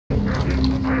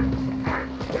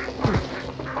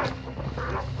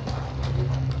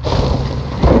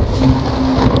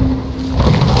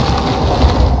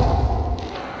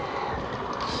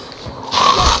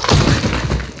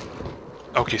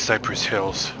Okay, Cypress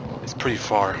Hills. It's pretty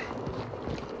far.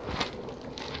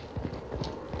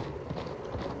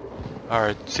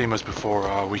 Alright, same as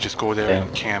before. We just go there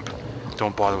and camp.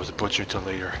 Don't bother with the butcher till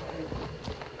later.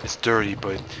 It's dirty,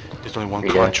 but there's only one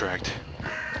contract.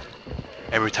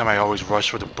 Every time I always rush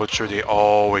for the butcher, they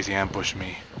always ambush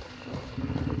me.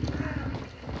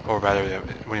 Or rather,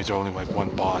 when there's only like one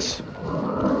boss.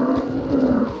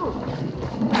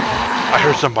 I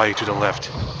heard somebody to the left.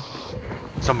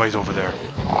 Somebody's over there.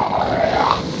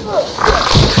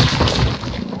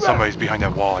 Somebody's behind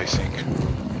that wall, I think.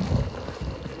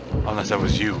 Unless that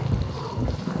was you.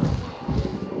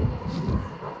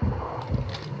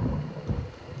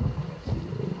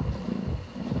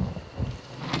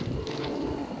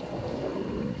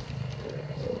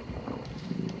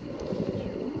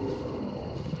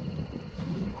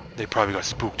 They probably got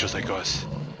spooked just like us.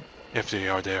 If they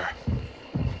are there.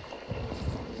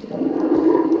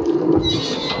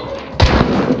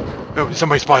 Oh,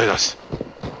 somebody spotted us.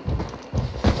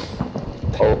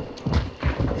 Oh.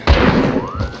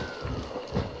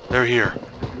 They're here.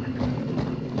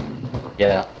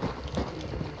 Yeah.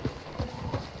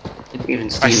 Even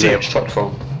Steve there shot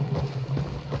from.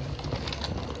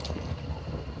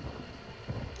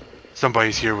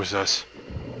 Somebody's here with us.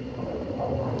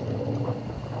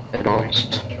 I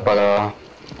don't, but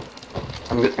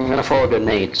I'm gonna throw a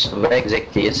grenade. Where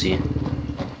exactly is he?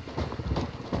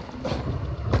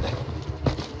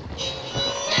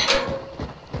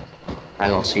 I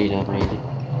don't see them really.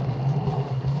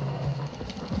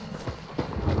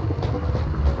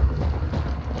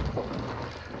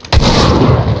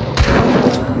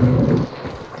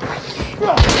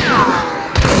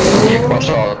 Watch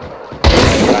out.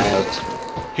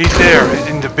 He's there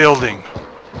in the building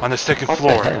on the second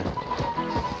floor.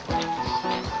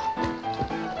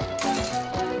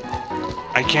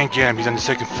 I can't get him, he's on the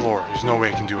second floor. There's no way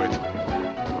I can do it.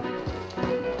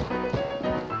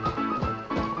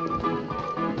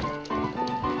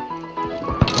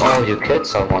 Oh, you killed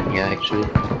someone here actually.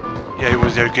 Yeah, he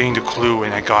was there getting the clue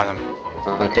and I got him.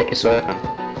 Take his weapon.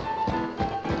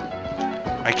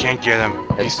 I can't get him.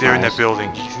 That's he's there in nice. that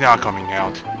building. He's not coming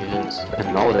out. Yes,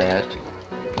 I know that.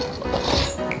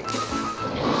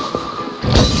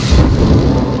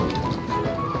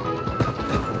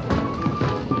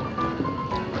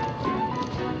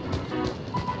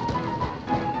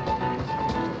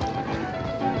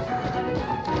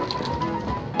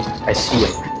 I see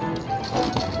him.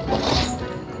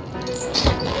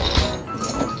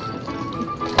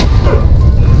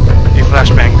 He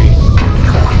flashbanged me.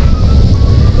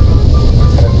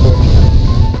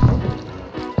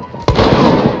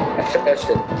 I flashed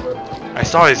him. I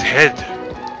saw his head.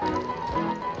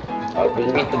 Oh, we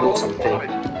need to do something.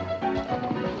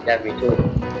 Yeah, me too.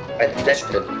 I flashed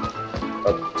him.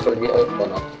 But it's gonna be over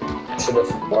now. Should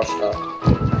have washed out.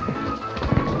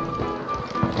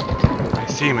 I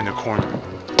see him in the corner.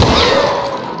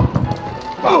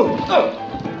 Oh!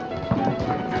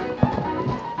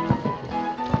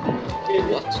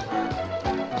 What?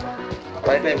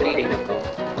 Why am I bleeding now?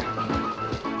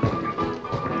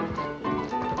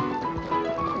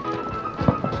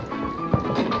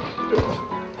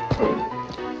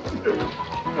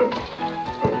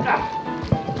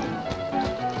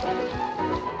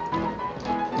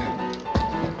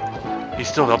 He's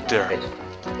still up there.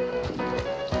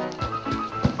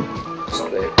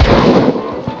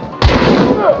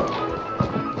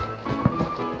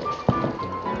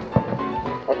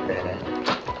 What the hell?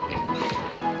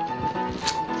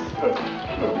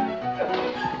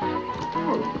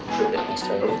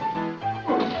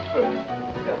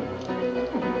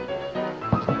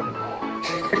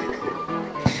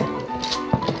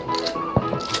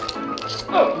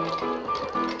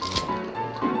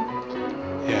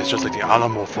 Yeah, it's just like the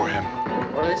Alamo for him.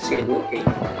 What is he looking?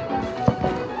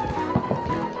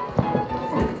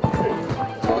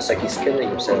 Sounds like he's killing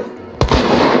himself.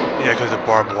 Yeah, because of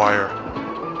barbed wire.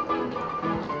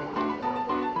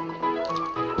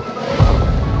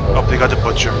 Oh, they got the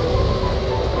butcher.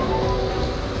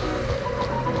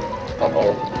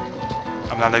 Uh-oh.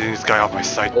 I'm not letting this guy off my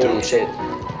sight, though. Holy shit.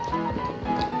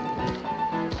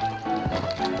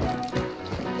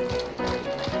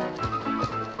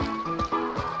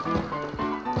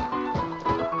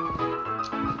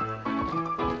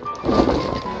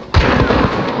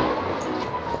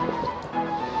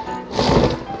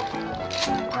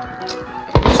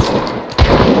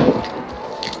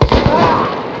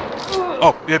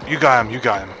 Oh, yep, you got him, you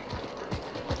got him.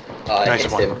 Nice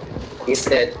one. Him. He's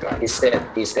dead, he's dead,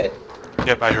 he's dead.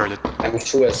 Yep, I heard it. I'm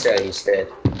sure as hell he's dead.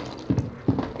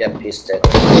 Yep, he's dead.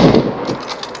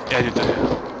 Yeah, you did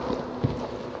it.